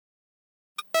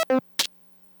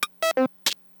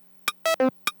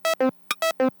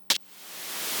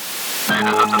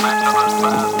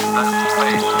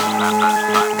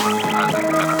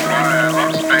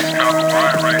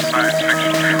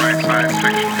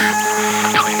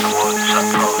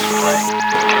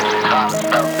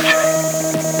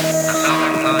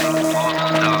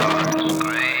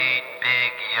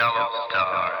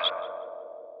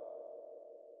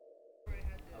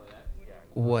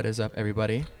What is up,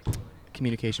 everybody?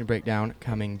 Communication Breakdown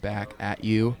coming back at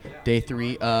you. Day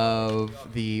 3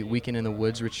 of the Weekend in the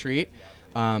Woods retreat.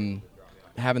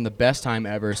 Having the best time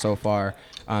ever so far.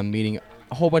 Meeting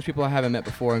a whole bunch of people I haven't met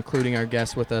before, including our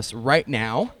guest with us right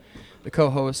now, the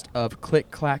co-host of Click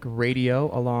Clack Radio,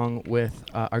 along with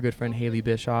our good friend Haley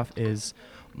Bischoff, is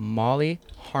Molly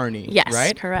Harney. Yes,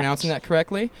 right? correct. Pronouncing that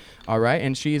correctly? All right.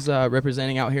 And she's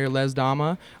representing out here Les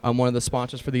Dama, one of the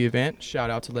sponsors for the event. Shout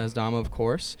out to Les Dama, of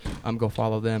course. Go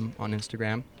follow them on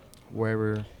Instagram,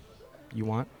 wherever you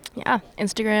want. Yeah,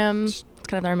 Instagram. It's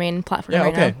kind of our main platform Yeah,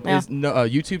 right okay. now. Yeah. Is no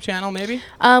YouTube channel maybe?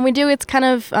 We do. It's kind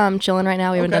of chilling right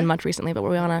now. We haven't Okay. done much recently, but we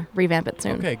want to revamp it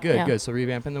soon. Okay, good, Yeah. good. So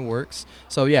revamping the works.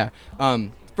 So yeah,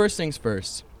 first things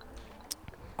first.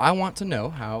 I want to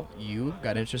know how you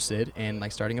got interested in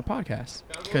like starting a podcast,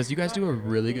 because you guys do a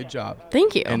really good job.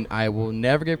 Thank you. And I will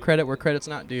never give credit where credit's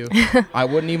not due. I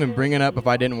wouldn't even bring it up if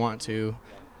I didn't want to.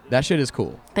 That shit is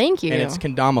cool. Thank you. And it's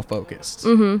kendama focused,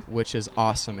 which is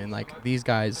awesome. And like these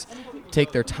guys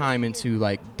take their time into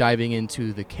like diving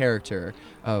into the character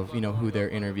of, you know, who they're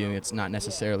interviewing. It's not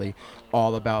necessarily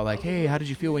all about like, hey, how did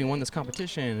you feel when you won this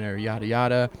competition or yada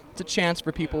yada. It's a chance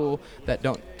for people that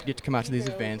don't get to come out to these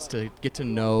events to get to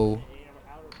know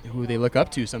who they look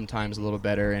up to sometimes a little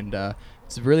better. And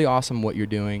it's really awesome what you're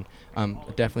doing.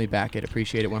 Definitely back it,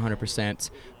 appreciate it 100%.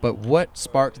 But what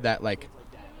sparked that like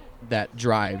that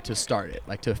drive to start it,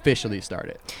 like to officially start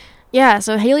it? Yeah,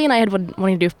 so Haley and I had been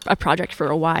wanting to do a project for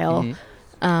a while.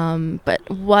 But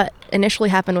what initially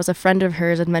happened was a friend of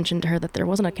hers had mentioned to her that there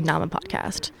wasn't a kendama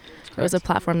podcast. It was a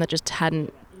platform that just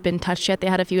hadn't been touched yet. They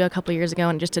had a couple years ago,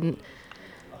 and it just didn't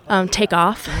take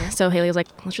off. So Haley was like,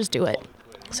 let's just do it.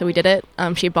 So we did it.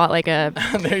 She bought like a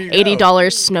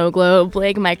 $80 snow globe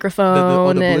like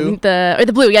microphone the blue? and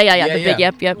the blue. Yeah. The big,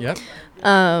 yep. Yep.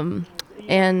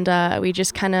 And we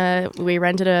just we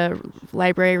rented a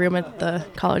library room at the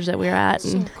college that we were at,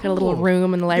 and got a little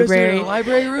room in the library. You guys did a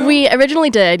library room? We originally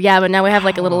did, yeah, but now we have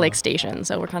like a little like station,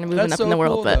 so we're kind of moving That's up in the so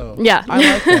world. cool, But though. yeah, I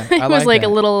like that. it was like that.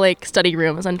 a little like study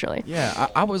room essentially. Yeah,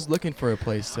 I was looking for a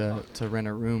place to rent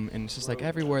a room, and it's just like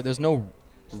everywhere. There's no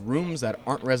rooms that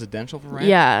aren't residential for rent.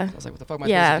 Yeah. I was like, what the fuck am I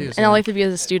Yeah, supposed to do? and all you have to be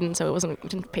as a student, so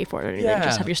didn't pay for it or anything. Yeah.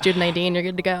 Just have your student ID and you're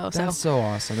good to go. That's So so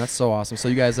awesome. That's so awesome. So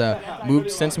you guys moved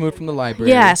from the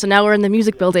library. yeah, so now we're in the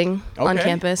music building on Okay.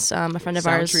 campus. A friend of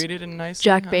Sound ours, treated and nice.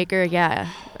 Jack Baker,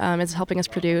 is helping us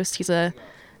produce. He's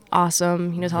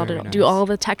awesome. He knows how to Very do nice. all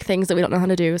the tech things that we don't know how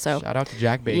to do. So Shout out to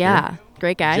Jack Baker. yeah,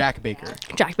 great guy. Jack Baker.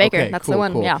 Jack Baker, Okay, that's cool, the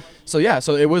one. cool. Yeah.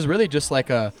 So it was really just like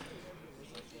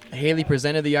Haley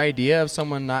presented the idea of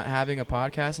someone not having a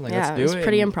podcast, and like, let's do it was it.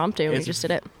 pretty and impromptu. We it's- just did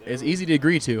it. It's easy to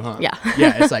agree to, huh? Yeah.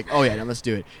 Yeah, it's like, oh yeah, no, let's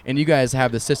do it. And you guys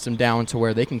have the system down to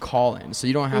where they can call in, so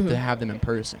you don't have to have them in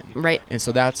person. Right. And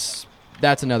so that's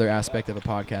another aspect of a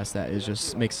podcast that is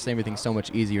just makes everything so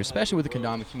much easier, especially with the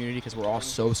kendama community, because we're all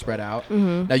so spread out.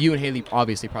 Now you and Haley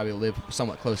obviously probably live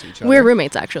somewhat close to each other. We're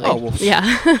roommates, actually. Oh, well,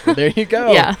 yeah. Well, there you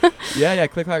go. Yeah. Yeah.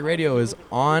 Click Clack Radio is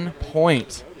on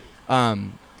point.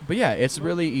 But yeah, it's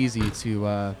really easy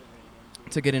to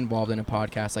get involved in a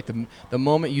podcast. Like the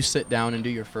moment you sit down and do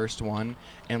your first one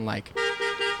and like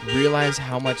realize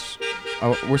how much.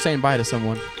 Oh, we're saying bye to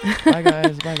someone. Bye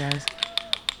guys. Bye guys.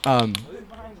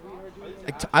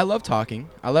 I love talking.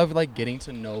 I love like getting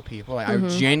to know people. Like, I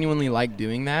genuinely like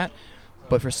doing that.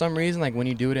 But for some reason, like when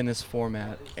you do it in this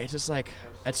format, it's just like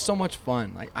it's so much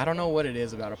fun. Like I don't know what it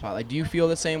is about a pod. Like, do you feel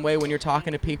the same way when you're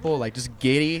talking to people? Like just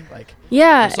giddy? Like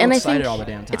Yeah, I'm so and I excited think all the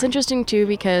damn time. it's interesting too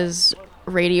because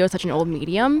radio is such an old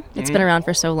medium. It's been around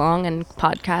for so long, and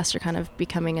podcasts are kind of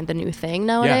becoming the new thing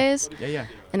nowadays. Yeah.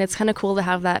 And it's kind of cool to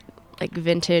have that like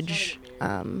vintage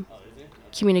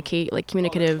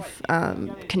communicative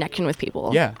connection with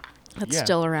people. Yeah. That's Yeah.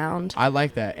 still around. I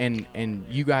like that. And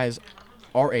you guys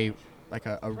are a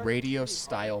radio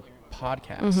style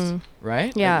podcast,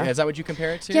 right? Yeah. Like, is that what you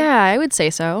compare it to? Yeah, I would say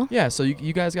so. Yeah, so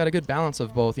you guys got a good balance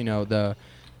of both, you know, the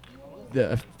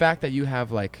fact that you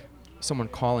have like someone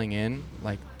calling in,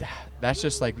 like that's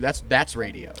just like that's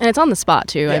radio. And it's on the spot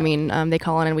too. Yeah. I mean, they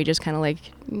call in and we just kind of like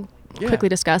Yeah. quickly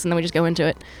discuss, and then we just go into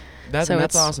it. That's So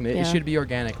that's it's- awesome. It yeah. should be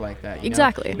organic like that. You know?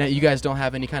 Exactly. Now, you guys don't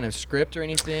have any kind of script or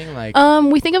anything like.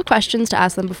 We think of questions to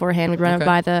ask them beforehand. We'd run Okay. it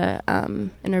by the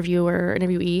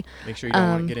interviewee. Make sure you don't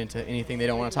want to get into anything they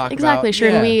don't want to talk Exactly. about. Sure.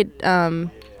 Yeah.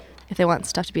 And if they want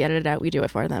stuff to be edited out, we do it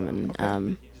for them.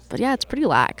 And but yeah, it's pretty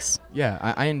lax. Yeah,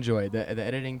 I enjoy the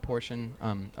editing portion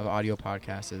of audio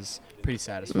podcasts is pretty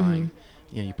satisfying.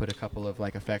 You know, you put a couple of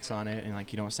like effects on it, and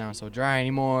like you don't sound so dry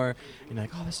anymore. And you're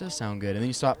like, oh, this does sound good. And then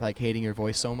you stop like hating your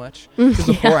voice so much. Because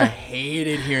before I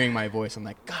hated hearing my voice. I'm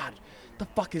like, God, the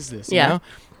fuck is this? You know?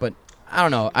 But I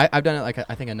don't know. I've done it like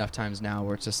I think enough times now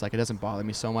where it's just like it doesn't bother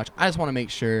me so much. I just want to make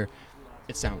sure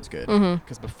it sounds good.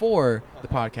 Because before the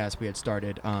podcast we had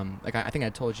started, like I think I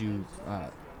told you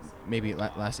maybe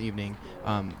last evening,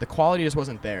 the quality just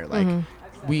wasn't there. Like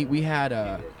we had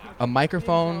a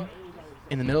microphone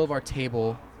in the middle of our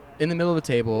table, in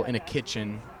a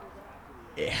kitchen,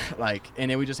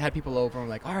 and we just had people over and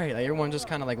we're like, all right, like, everyone just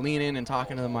kind of like lean in and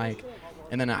talking to the mic.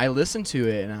 And then I listened to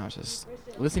it and I was just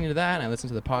listening to that, and I listened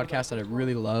to the podcast that I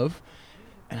really love,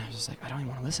 and I was just like, I don't even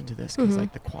want to listen to this because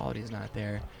like the quality is not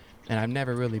there. And I've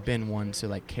never really been one to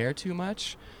like care too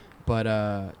much. But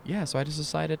yeah, so I just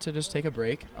decided to just take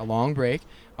a long break,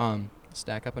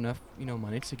 stack up enough,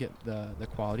 money to get the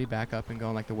quality back up and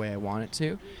going like the way I want it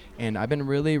to. And I've been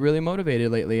really, really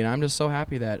motivated lately, and I'm just so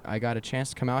happy that I got a chance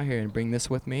to come out here and bring this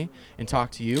with me and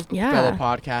talk to you, fellow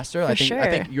podcaster. I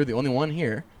think you're the only one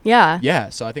here. Yeah,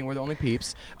 so I think we're the only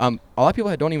peeps. A lot of people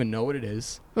that don't even know what it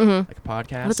is, like a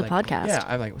podcast. What's a podcast? Yeah,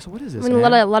 I'm like, so what is this? I mean,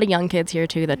 a lot of young kids here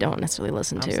too that don't necessarily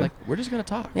listen to. I was like, we're just gonna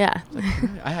talk. Yeah. Like,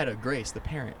 I had a Grace, the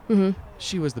parent.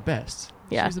 She was the best.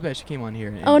 Yeah. She was the best. She came on here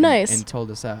and told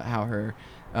us how her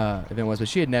event was, but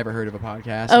she had never heard of a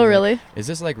podcast. Oh, really? Like, is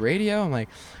this like radio? I'm like,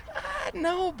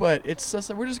 no, but it's just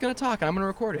like, we're just gonna talk and I'm gonna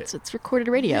record it. It's recorded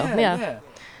radio. Yeah.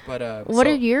 But what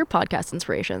are your podcast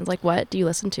inspirations? Like, what do you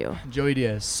listen to? Joey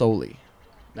Diaz solely.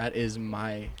 That is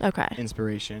my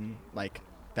inspiration. Like,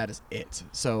 that is it.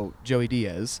 So Joey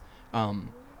Diaz,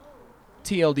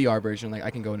 TLDR version. Like,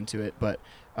 I can go into it, but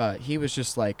he was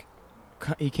just like,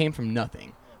 he came from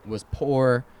nothing. Was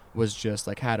poor. Was just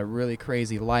like had a really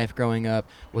crazy life growing up,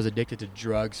 was addicted to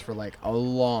drugs for like a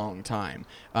long time,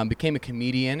 became a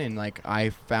comedian, and like I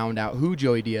found out who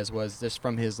Joey Diaz was just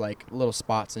from his like little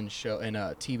spots in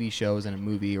TV shows and a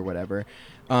movie or whatever,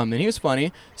 and he was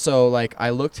funny, so like I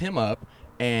looked him up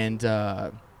and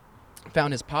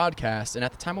found his podcast, and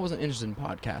at the time I wasn't interested in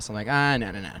podcasts. I'm like,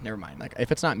 no, never mind, like if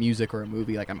it's not music or a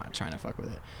movie, like I'm not trying to fuck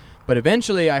with it. But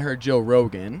eventually I heard Joe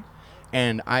Rogan.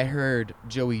 And I heard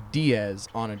Joey Diaz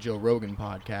on a Joe Rogan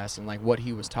podcast, and like what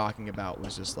he was talking about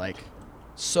was just like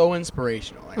so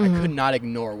inspirational. Like I could not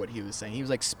ignore what he was saying. He was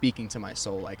like speaking to my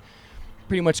soul, like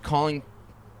pretty much calling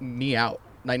me out.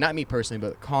 Like not me personally,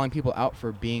 but calling people out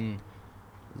for being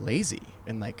lazy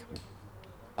and like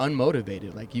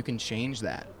unmotivated. Like you can change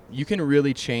that. You can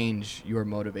really change your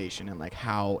motivation and like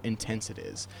how intense it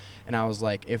is. And I was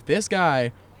like, if this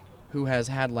guy who has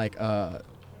had like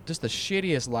just the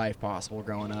shittiest life possible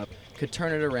growing up could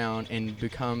turn it around and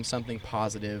become something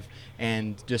positive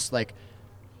and just like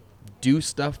do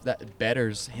stuff that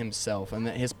betters himself, and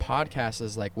that his podcast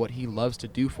is like what he loves to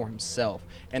do for himself,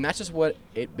 and that's just what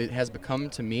it has become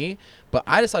to me. But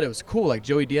I just thought it was cool. Like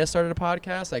Joey Diaz started a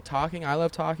podcast, like talking. I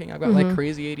love talking. I've got like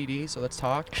crazy ADD, so let's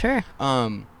talk. Sure.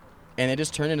 And it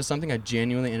just turned into something I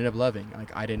genuinely ended up loving.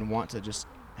 Like I didn't want to just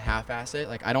half-ass it.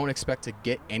 Like I don't expect to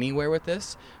get anywhere with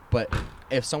this, but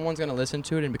if someone's going to listen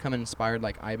to it and become inspired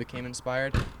like I became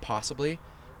inspired, possibly,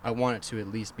 I want it to at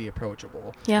least be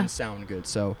approachable and sound good.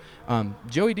 So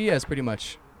Joey Diaz pretty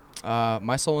much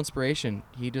my sole inspiration.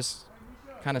 He just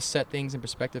kind of set things in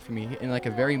perspective for me in like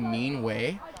a very mean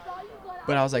way,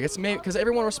 but I was like, it's maybe because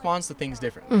everyone responds to things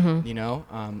differently,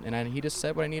 and he just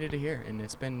said what I needed to hear, and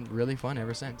it's been really fun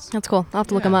ever since. That's cool. I'll have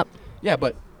to look him up. Yeah,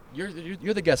 but you're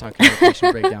the guest on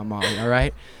Communication Breakdown, Molly, all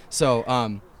right?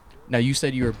 So now you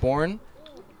said you were born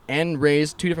and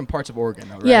raised 2 different parts of Oregon,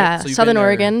 though, right? Yeah, so Southern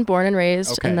Oregon, born and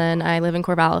raised, Okay. and then I live in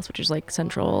Corvallis, which is like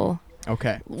central,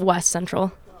 west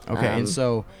central. Okay, and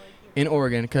so in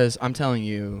Oregon, because I'm telling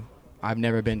you, I've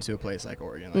never been to a place like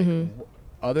Oregon. Like,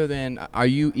 other than, are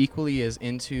you equally as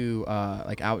into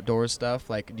like outdoor stuff?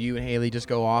 Like, do you and Haley just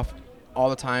go off all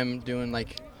the time doing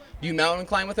like, do you mountain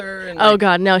climb with her? And, oh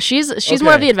God, no, she's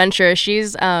more of the adventurer.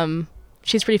 She's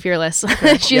pretty fearless.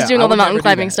 She's doing all the mountain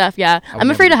climbing stuff. Yeah,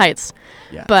 I'm afraid of heights.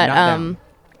 Yeah, but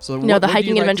so no, the what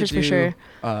hiking do you like adventures to for do, sure.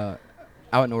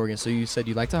 Out in Oregon, so you said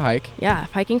you like to hike. Yeah,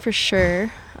 hiking for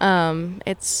sure.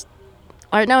 It's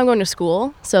right now I'm going to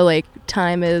school, so like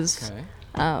time is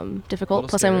difficult.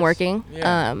 Plus I'm working.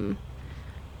 Yeah.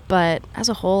 But as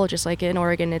a whole, just like in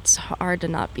Oregon, it's hard to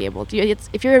not be able to.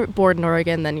 If you're bored in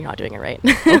Oregon, then you're not doing it right.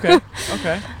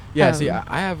 Okay. Yeah. See,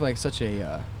 I have like such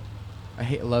a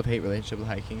love-hate relationship with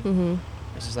hiking.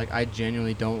 It's just like I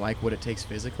genuinely don't like what it takes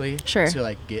physically to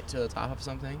like get to the top of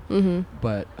something.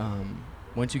 But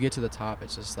once you get to the top,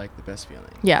 it's just like the best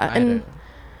feeling. Yeah, and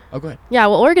oh, go ahead. Yeah,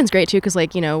 well, Oregon's great too because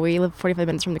like we live 45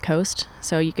 minutes from the coast,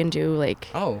 so you can do like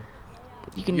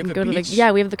you can go to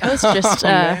the we have the coast. Just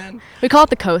we call it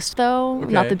the coast though,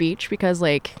 not the beach, because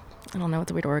like I don't know,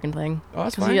 it's a weird Oregon thing. Oh,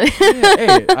 that's fine.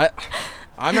 Hey,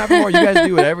 I'm not more. You guys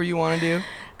do whatever you want to do.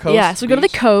 Coast, so we go to the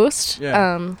coast.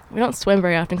 Yeah. We don't swim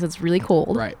very often because it's really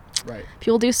cold. Right.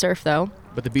 People do surf though.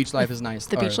 But the beach life is nice.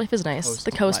 The beach life is nice.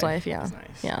 The coast life, yeah. Is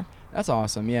nice. Yeah. That's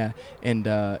awesome, yeah. And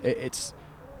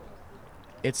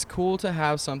it's cool to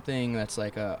have something that's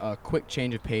like a quick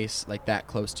change of pace like that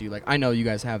close to you. Like I know you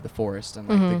guys have the forest and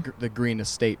like the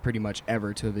greenest state pretty much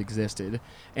ever to have existed,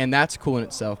 and that's cool in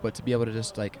itself. But to be able to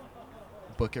just like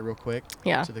book it real quick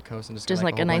to the coast and just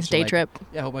like a nice day trip.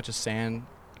 Yeah, a whole bunch of sand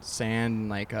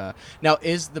like now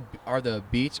are the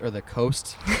beach or the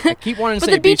coast, I keep wanting to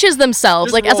but say the beaches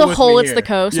themselves, like as a whole it's the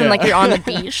coast and like you're on the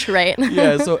beach, right?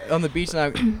 Yeah, so on the beach now,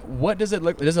 what does it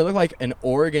look like an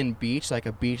Oregon beach, like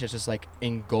a beach that's just like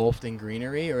engulfed in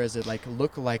greenery, or is it like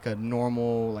look like a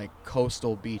normal like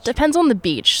coastal beach? Depends on the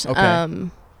beach. Okay.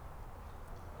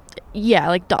 Yeah,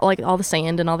 like all the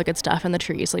sand and all the good stuff and the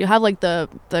trees. So you'll have like the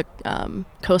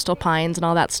coastal pines and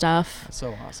all that stuff. That's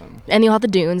so awesome. And you'll have the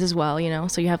dunes as well,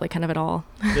 so you have like kind of it all.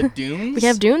 The dunes? We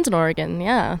have dunes in Oregon,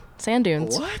 yeah. Sand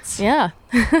dunes. What? Yeah.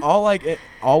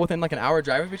 all within like an hour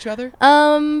drive of each other?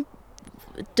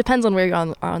 It depends on where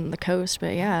you're on the coast,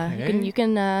 but yeah. Okay. You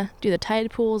can do the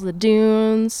tide pools, the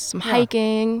dunes, some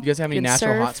hiking. You guys have any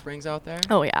natural hot springs out there?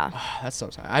 Oh yeah. Oh, that's so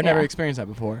tight. I've never experienced that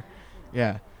before.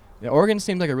 Yeah. Yeah, Oregon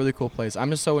seems like a really cool place.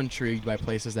 I'm just so intrigued by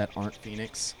places that aren't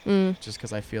Phoenix, just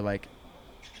because I feel like,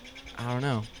 I don't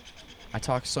know, I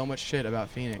talk so much shit about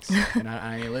Phoenix, and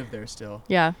I live there still.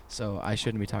 Yeah. So I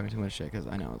shouldn't be talking too much shit because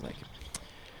I know like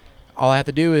all I have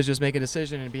to do is just make a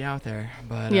decision and be out there.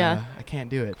 But I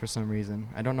can't do it for some reason.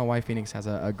 I don't know why Phoenix has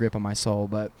a grip on my soul.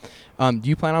 But do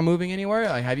you plan on moving anywhere?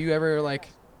 Like, have you ever like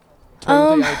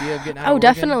told the idea of getting out of Oregon?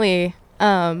 Definitely.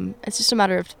 It's just a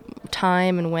matter of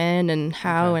time and when and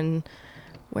how and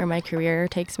where my career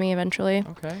takes me eventually.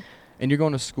 Okay. And you're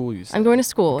going to school, you said? I'm going to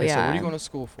school, okay, yeah. So what are you going to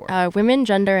school for? Women,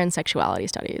 gender, and sexuality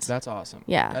studies. That's awesome.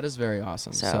 Yeah. That is very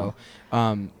awesome. So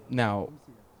now,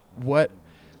 what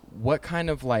kind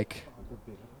of like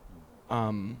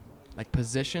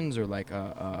positions or like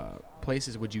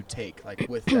places would you take like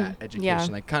with that education? Yeah.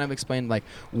 Like kind of explain like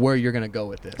where you're going to go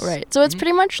with this. Right. So it's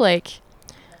pretty much like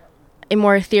a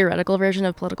more theoretical version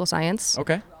of political science.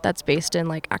 Okay. That's based in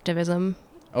like activism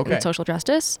and social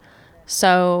justice.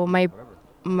 So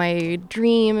my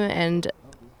dream and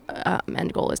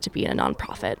end goal is to be in a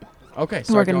nonprofit. Okay.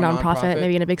 So work in a nonprofit,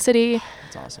 maybe in a big city.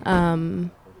 That's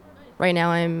awesome. Right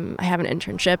now I have an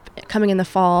internship coming in the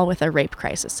fall with a rape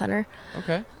crisis center.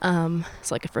 Okay.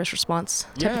 It's like a first response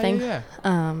type of thing.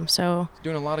 Yeah. So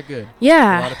doing a lot of good.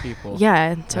 Yeah. A lot of people.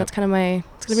 Yeah. So it's kind of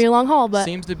it's gonna be a long haul, but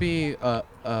seems to be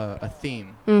a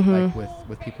theme like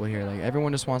with people here. Like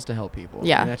everyone just wants to help people.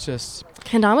 Yeah. And that's just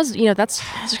Kendama's. That's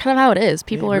just kind of how it is.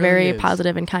 People are really very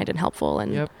positive and kind and helpful.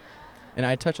 And yep. And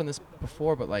I touched on this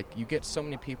before, but like you get so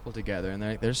many people together, and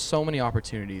there's so many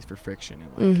opportunities for friction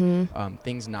and like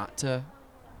things not to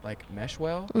like mesh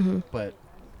well. But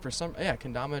for some,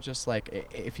 kendama just like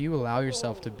if you allow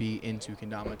yourself to be into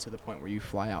kendama to the point where you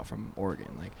fly out from Oregon,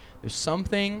 like there's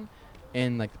something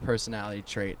in like the personality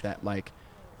trait that like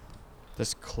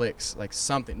just clicks, like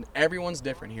something. Everyone's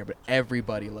different here, but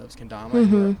everybody loves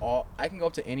kendama. I can go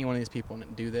up to any one of these people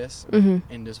and do this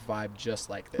and just vibe just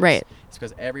like this. Right. It's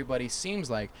because everybody seems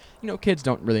like, kids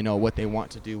don't really know what they want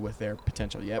to do with their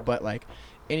potential yet, but like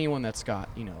anyone that's got,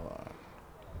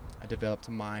 a developed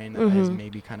mind that has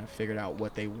maybe kind of figured out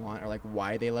what they want or like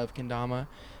why they love kendama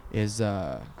is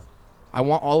I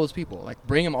want all those people, like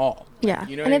bring them all. Yeah.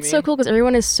 You know and what it's I mean? so cool because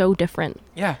everyone is so different.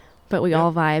 Yeah. But we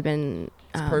all vibe and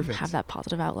perfect. Have that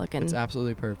positive outlook and it's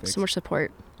absolutely perfect. So much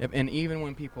support. Yep. And even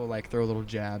when people like throw little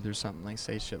jabs or something, like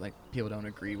say shit like people don't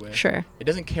agree with, sure, it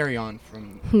doesn't carry on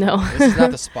from. No, this is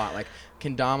not the spot. Like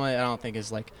kendama, I don't think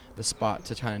is like the spot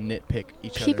to try to nitpick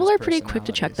each other. People are pretty quick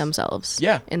to check themselves.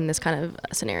 Yeah. In this kind of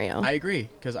scenario, I agree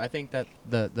because I think that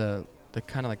the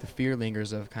kind of like the fear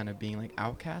lingers of kind of being like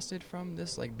outcasted from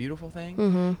this like beautiful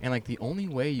thing, and like the only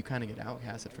way you kind of get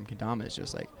outcasted from kendama is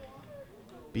just like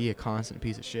be a constant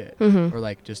piece of shit or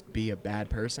like just be a bad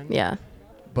person. Yeah.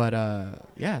 But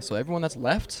so everyone that's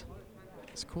left,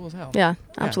 it's cool as hell. Yeah,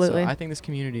 absolutely. So I think this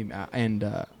community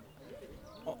and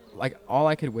like all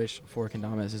I could wish for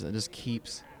kendama is it just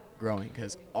keeps growing,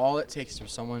 because all it takes is for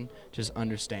someone just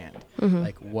understand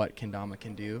like what kendama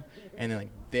can do, and then like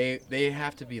they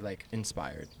have to be like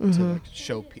inspired to like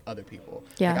show other people.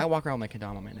 Yeah. Like I walk around with my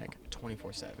kendama on my neck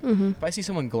 24/7. If I see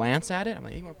someone glance at it, I'm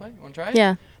like, hey, you want to play? You want to try it?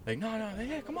 Yeah. Like, no,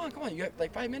 yeah, come on, you got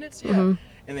like 5 minutes? Yeah.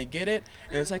 And they get it,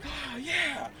 and it's like, oh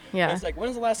yeah. Yeah. And it's like,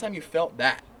 when's the last time you felt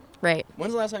that? Right.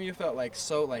 When's the last time you felt like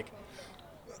so like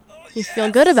You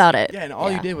feel good about it. Yeah, and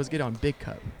all you did was get on Big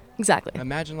Cup. Exactly.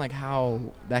 Imagine like how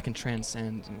that can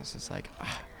transcend, and it's just like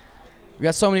we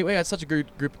got such a group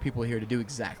of people here to do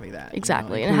exactly that.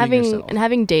 Exactly. You know, and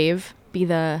having Dave be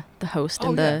the host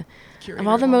and the curator of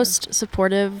all the and most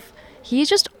supportive. He's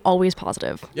just always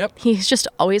positive. Yep. He's just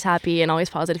always happy and always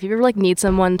positive. If you ever like need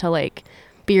someone to like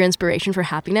be your inspiration for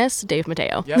happiness, Dave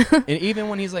Mateo. Yep. And even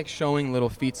when he's like showing little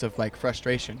feats of like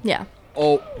frustration. Yeah.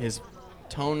 Oh, his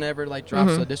tone never like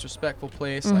drops to a disrespectful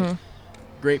place. Like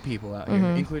great people out here,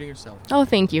 including yourself. Oh,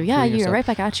 thank you. Yeah, Including you're yourself. right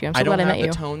back at you. I'm so I don't glad I have met the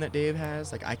you. tone that Dave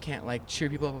has. Like I can't like cheer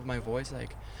people up with my voice.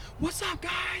 Like, what's up,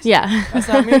 guys? Yeah. That's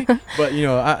not me. But you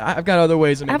know, I've got other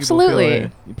ways to make people feel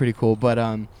pretty cool. But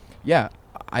yeah.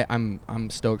 I'm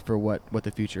stoked for what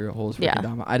the future holds for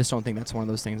kendama. I just don't think that's one of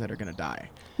those things that are gonna die.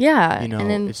 Yeah. You know, and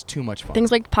then it's too much fun.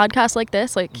 Things like podcasts like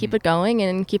this, like keep it going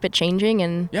and keep it changing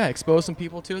and expose some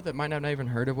people to it that might not have even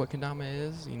heard of what kendama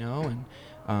is, you know,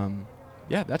 and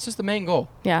that's just the main goal.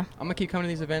 Yeah. I'm gonna keep coming to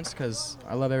these events because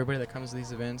I love everybody that comes to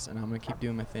these events, and I'm gonna keep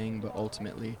doing my thing. But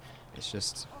ultimately, it's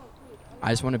just I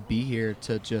just want to be here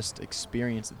to just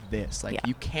experience this. Like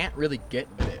you can't really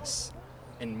get this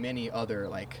in many other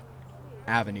like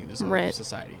avenues of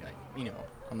society, like, you know,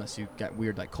 unless you got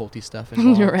weird like culty stuff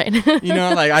involved. You're right. You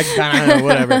know, like I don't know,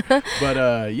 whatever.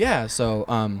 But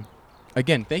so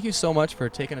again, thank you so much for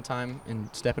taking the time and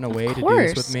stepping away to do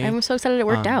this with me. I'm so excited it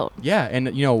worked out. Yeah,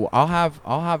 and you know, I'll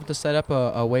have to set up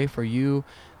a way for you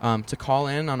to call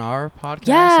in on our podcast.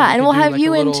 Yeah, and we'll have like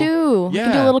you in too. We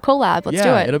can do a little collab. Let's do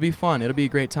it. It'll be fun. It'll be a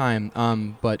great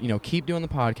time. But you know, keep doing the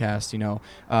podcast. You know,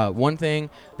 one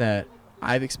thing that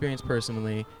I've experienced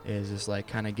personally is just like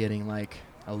kind of getting like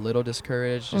a little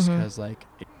discouraged just because like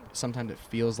sometimes it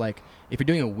feels like if you're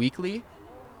doing a weekly,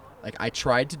 like I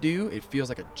tried to do, it feels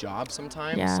like a job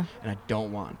sometimes, and I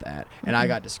don't want that. And I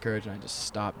got discouraged and I just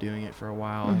stopped doing it for a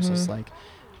while. It's just like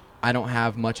I don't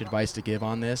have much advice to give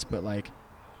on this, but like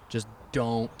just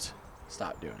don't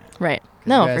stop doing it. Right.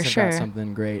 No, for sure. Got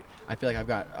something great. I feel like I've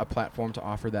got a platform to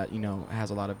offer that, you know, has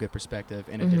a lot of good perspective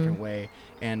in a different way,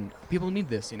 and people need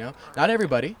this, you know. Not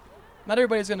everybody's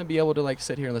going to be able to like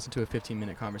sit here and listen to a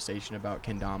 15-minute conversation about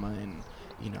kendama and,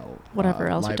 you know, whatever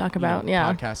else we talk about.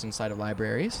 Podcasts inside of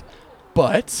libraries,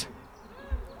 but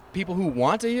people who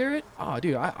want to hear it, oh,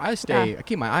 dude, I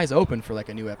keep my eyes open for like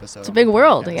a new episode. It's a big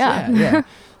world, yeah.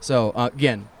 So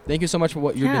again, thank you so much for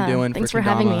what you've been doing. Thanks for kendama,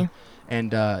 having me.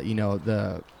 And you know,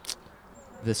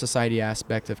 the society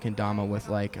aspect of kendama with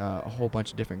like a whole bunch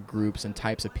of different groups and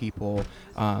types of people,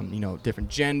 you know, different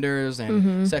genders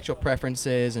and sexual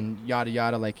preferences and yada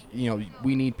yada. Like, you know,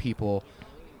 we need people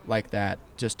like that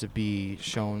just to be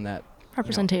shown that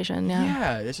representation. You know,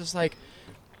 yeah, it's just like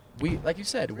we, like you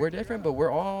said, we're different, but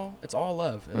it's all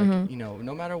love. Like, you know,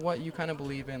 no matter what you kind of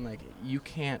believe in, like you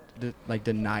can't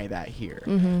deny that here.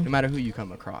 No matter who you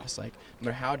come across, like no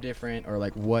matter how different or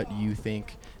like what you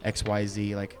think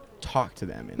XYZ, like talk to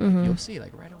them and like, you'll see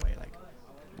like right away, like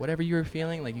whatever you're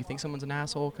feeling, like you think someone's an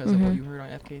asshole because of what you heard on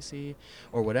FKC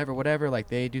or whatever, like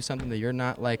they do something that you're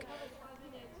not like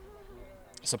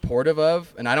supportive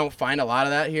of, and I don't find a lot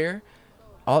of that here.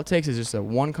 All it takes is just a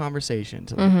one conversation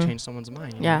to like change someone's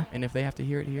mind. You know? And if they have to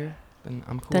hear it here, then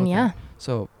I'm cool. Then with that.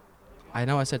 So I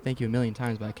know I said thank you a million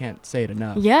times, but I can't say it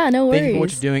enough. Yeah, no worries. Thank you for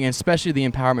what you're doing, and especially the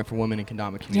empowerment for women in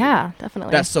kendama community. Yeah,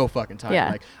 definitely. That's so fucking tight.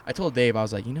 Yeah. Like I told Dave, I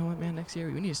was like, you know what, man, next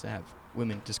year we need to have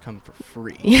women just come for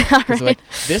free. Yeah, right. Like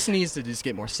this needs to just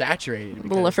get more saturated. A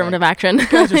little affirmative action. You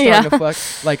guys are starting to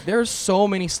fuck. Like there's so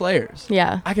many slayers.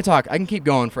 Yeah. I can keep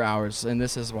going for hours, and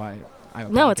this is why I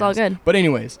have a No, podcast. it's all good. But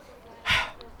anyways,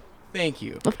 thank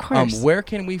you. Of course. Where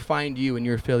can we find you and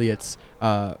your affiliates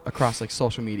across like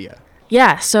social media?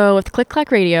 Yeah, so with Click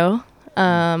Clack Radio,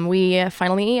 we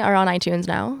finally are on iTunes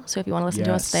now. So if you want to listen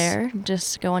to us there,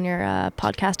 just go on your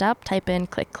podcast app, type in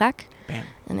Click Clack,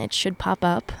 and it should pop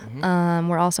up.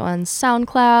 We're also on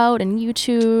SoundCloud and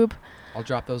YouTube. I'll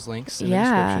drop those links in the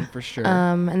description for sure.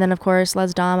 And then, of course,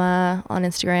 Les Dama on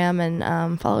Instagram,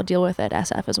 and follow Deal With It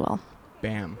SF as well.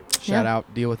 Bam. Shout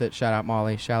out Deal With It. Shout out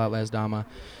Molly. Shout out Les Dama.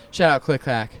 Shout out Click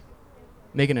Clack.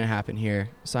 Making it happen here.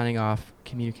 Signing off.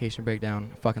 Communication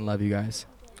Breakdown. Fucking love you guys.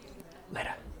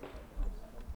 Later.